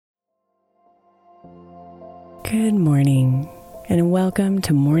Good morning, and welcome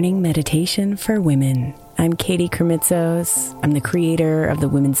to Morning Meditation for Women. I'm Katie Kermitzos. I'm the creator of the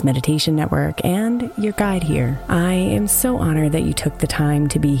Women's Meditation Network and your guide here. I am so honored that you took the time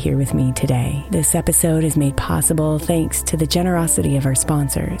to be here with me today. This episode is made possible thanks to the generosity of our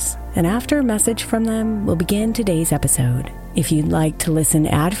sponsors. And after a message from them, we'll begin today's episode. If you'd like to listen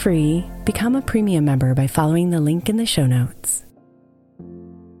ad-free, become a premium member by following the link in the show notes.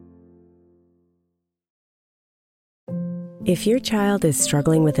 If your child is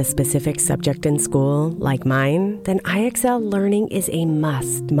struggling with a specific subject in school, like mine, then IXL learning is a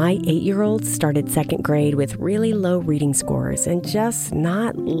must. My 8-year-old started second grade with really low reading scores and just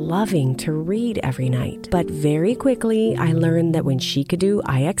not loving to read every night. But very quickly, I learned that when she could do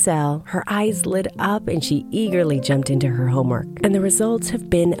IXL, her eyes lit up and she eagerly jumped into her homework. And the results have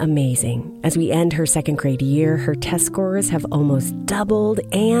been amazing. As we end her second grade year, her test scores have almost doubled,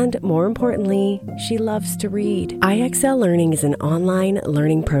 and more importantly, she loves to read. IXL Learning is an online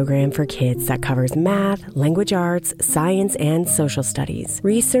learning program for kids that covers math, language arts, science, and social studies.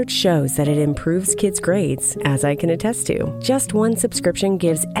 Research shows that it improves kids' grades, as I can attest to. Just one subscription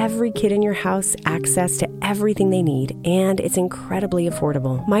gives every kid in your house access to everything they need, and it's incredibly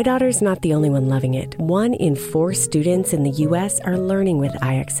affordable. My daughter's not the only one loving it. 1 in 4 students in the U.S. are learning with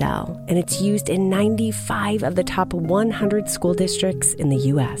IXL, and it's used in 95 of the top 100 school districts in the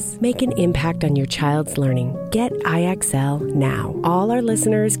U.S. Make an impact on your child's learning. Get IXL now. All our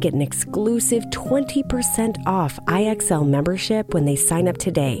listeners get an exclusive 20% off IXL membership when they sign up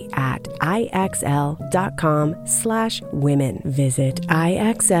today at IXL.com/women. Visit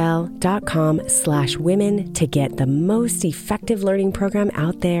IXL.com/women to get the most effective learning program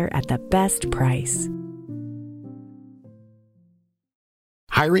out there at the best price.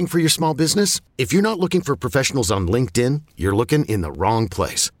 Hiring for your small business? If you're not looking for professionals on LinkedIn, you're looking in the wrong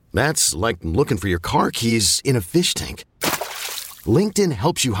place. That's like looking for your car keys in a fish tank. LinkedIn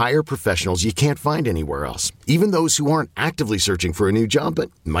helps you hire professionals you can't find anywhere else, even those who aren't actively searching for a new job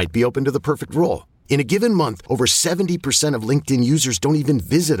but might be open to the perfect role. In a given month, over 70% of LinkedIn users don't even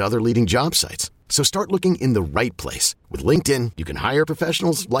visit other leading job sites. So start looking in the right place. With LinkedIn, you can hire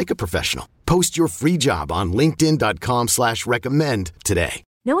professionals like a professional. Post your free job on linkedin.com/recommend today.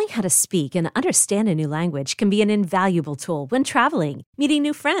 Knowing how to speak and understand a new language can be an invaluable tool when traveling, meeting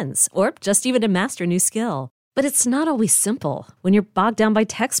new friends, or just even to master a new skill. But it's not always simple when you're bogged down by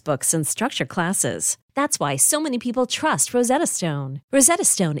textbooks and structured classes. That's why so many people trust Rosetta Stone. Rosetta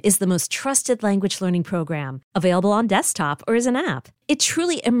Stone is the most trusted language learning program, available on desktop or as an app. It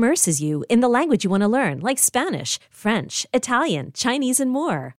truly immerses you in the language you want to learn, like Spanish, French, Italian, Chinese, and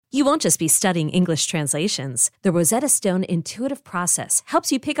more. You won't just be studying English translations. The Rosetta Stone intuitive process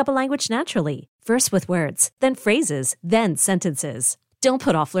helps you pick up a language naturally, first with words, then phrases, then sentences. Don't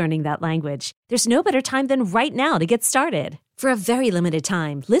put off learning that language. There's no better time than right now to get started. For a very limited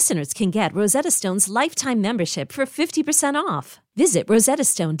time, listeners can get Rosetta Stone's lifetime membership for 50% off. Visit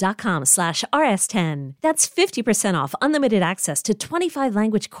rosettastone.com/rs10. That's 50% off unlimited access to 25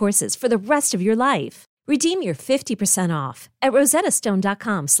 language courses for the rest of your life. Redeem your 50% off at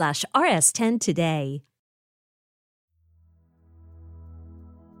rosettastone.com/rs10 today.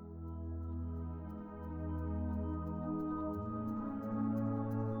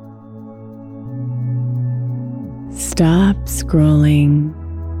 Stop scrolling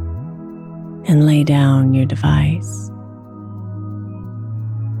and lay down your device.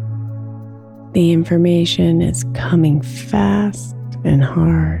 The information is coming fast and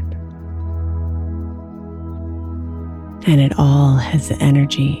hard, and it all has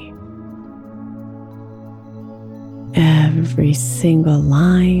energy. Every single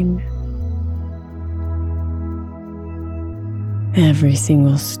line, every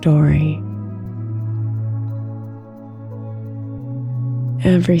single story,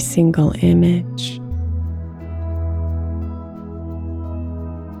 every single image.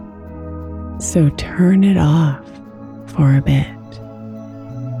 So turn it off for a bit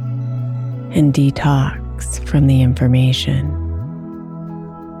and detox from the information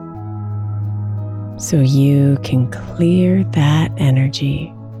so you can clear that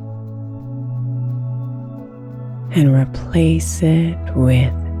energy and replace it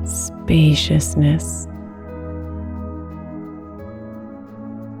with spaciousness,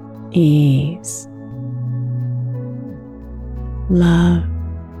 ease, love,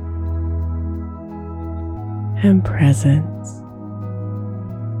 and presence.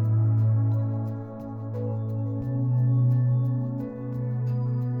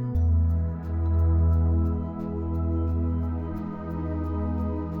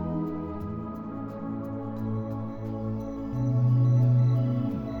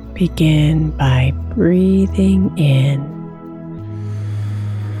 Begin by breathing in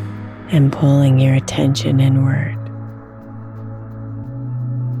and pulling your attention inward.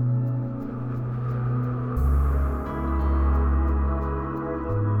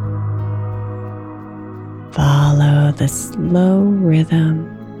 Follow the slow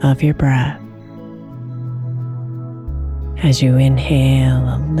rhythm of your breath as you inhale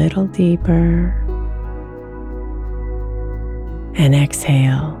a little deeper and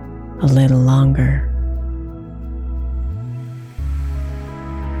exhale a little longer.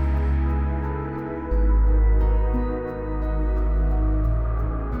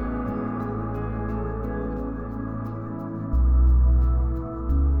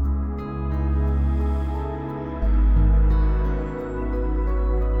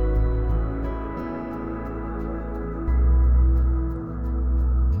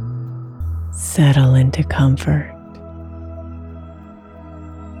 Settle into comfort,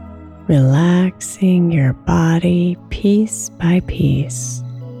 relaxing your body piece by piece,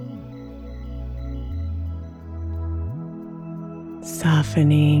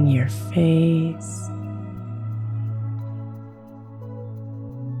 softening your face,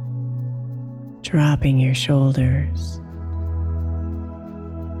 dropping your shoulders,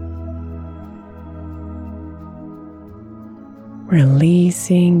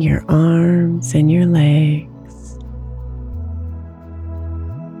 releasing your arms and your legs,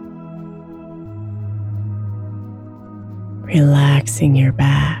 relaxing your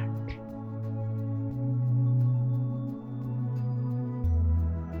back,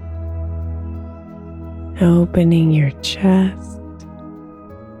 opening your chest,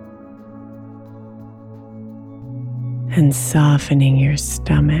 and softening your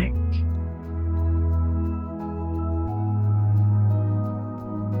stomach.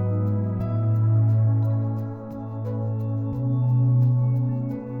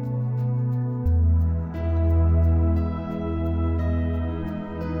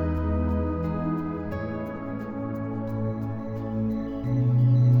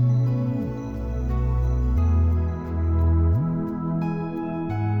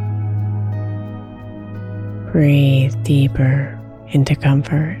 Breathe deeper into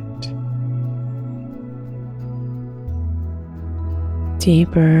comfort,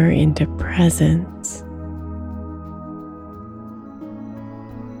 deeper into presence,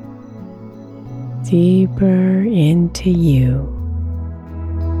 deeper into you.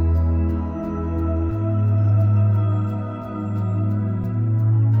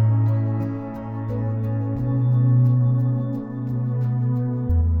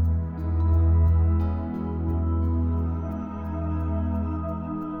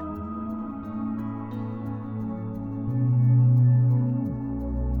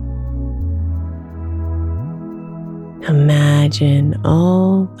 Imagine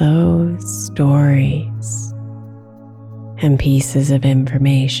all those stories and pieces of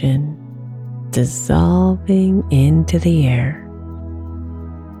information dissolving into the air,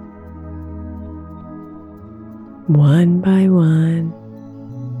 one by one,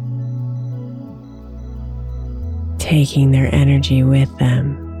 taking their energy with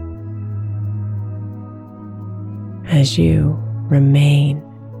them as you remain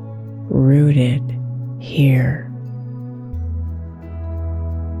rooted here.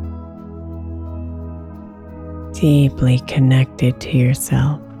 Deeply connected to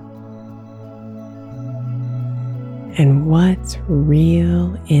yourself and what's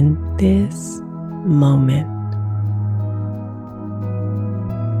real in this moment.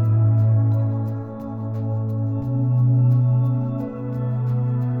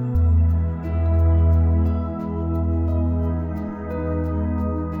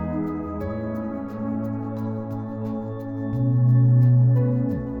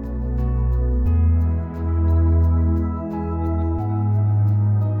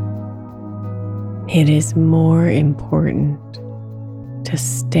 It is more important to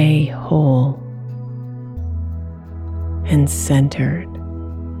stay whole and centered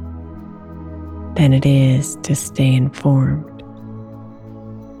than it is to stay informed.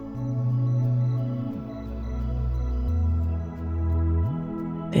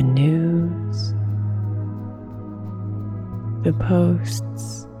 The news, the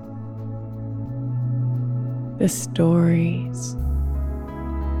posts, the stories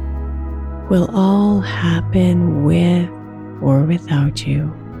will all happen with or without you.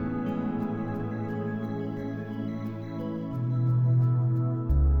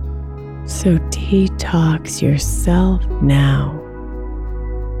 So detox yourself now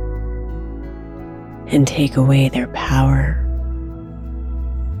and take away their power.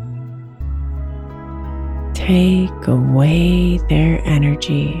 take away their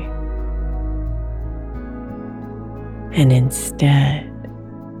energy and instead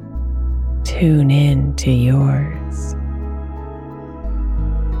tune in to yours.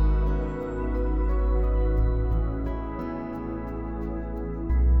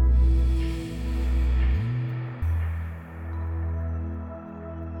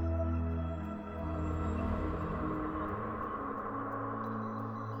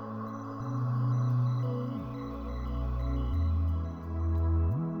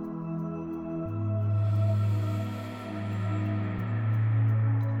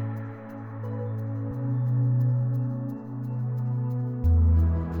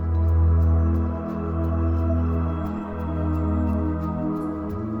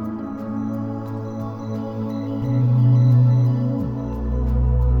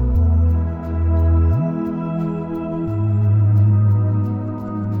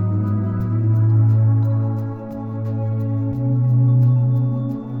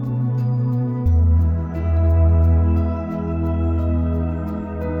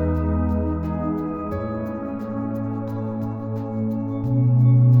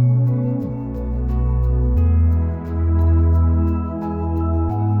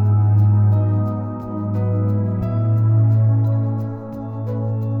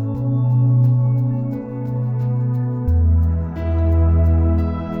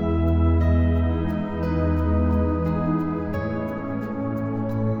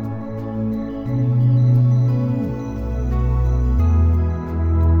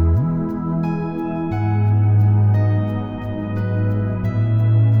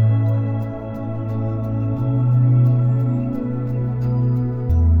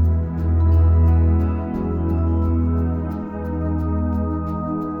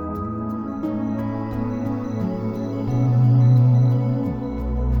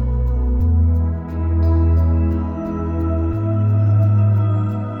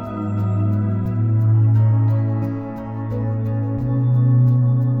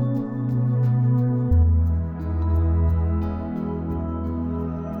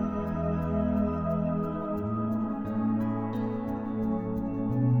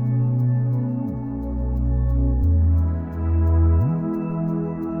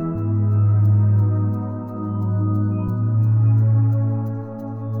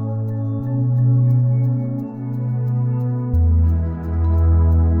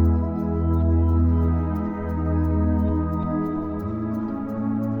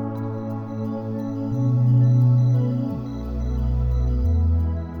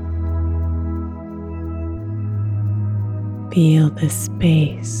 Feel the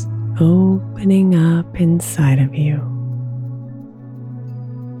space opening up inside of you.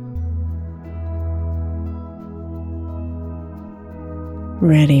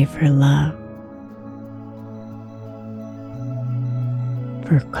 Ready for love,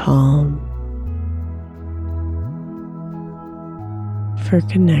 for calm, for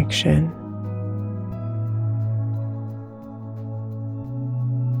connection.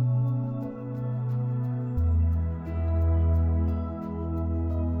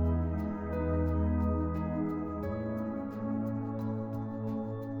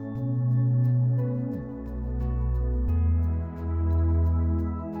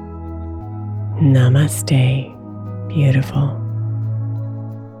 Namaste, beautiful.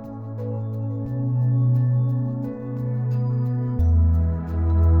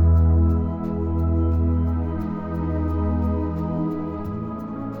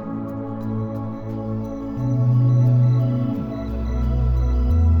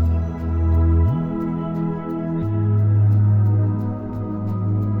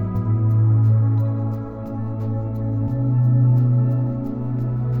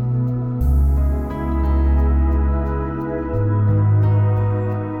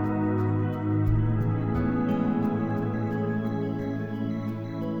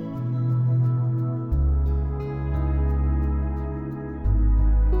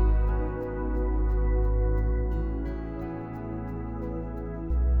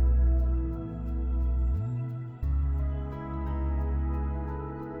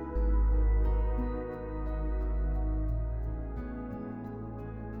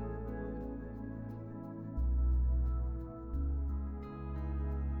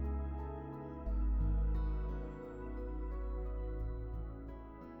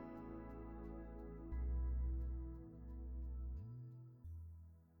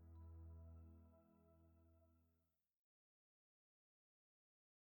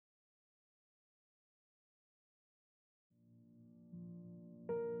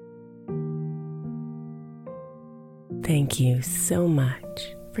 Thank you so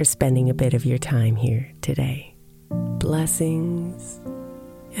much for spending a bit of your time here today. Blessings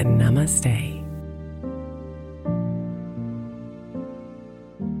and namaste.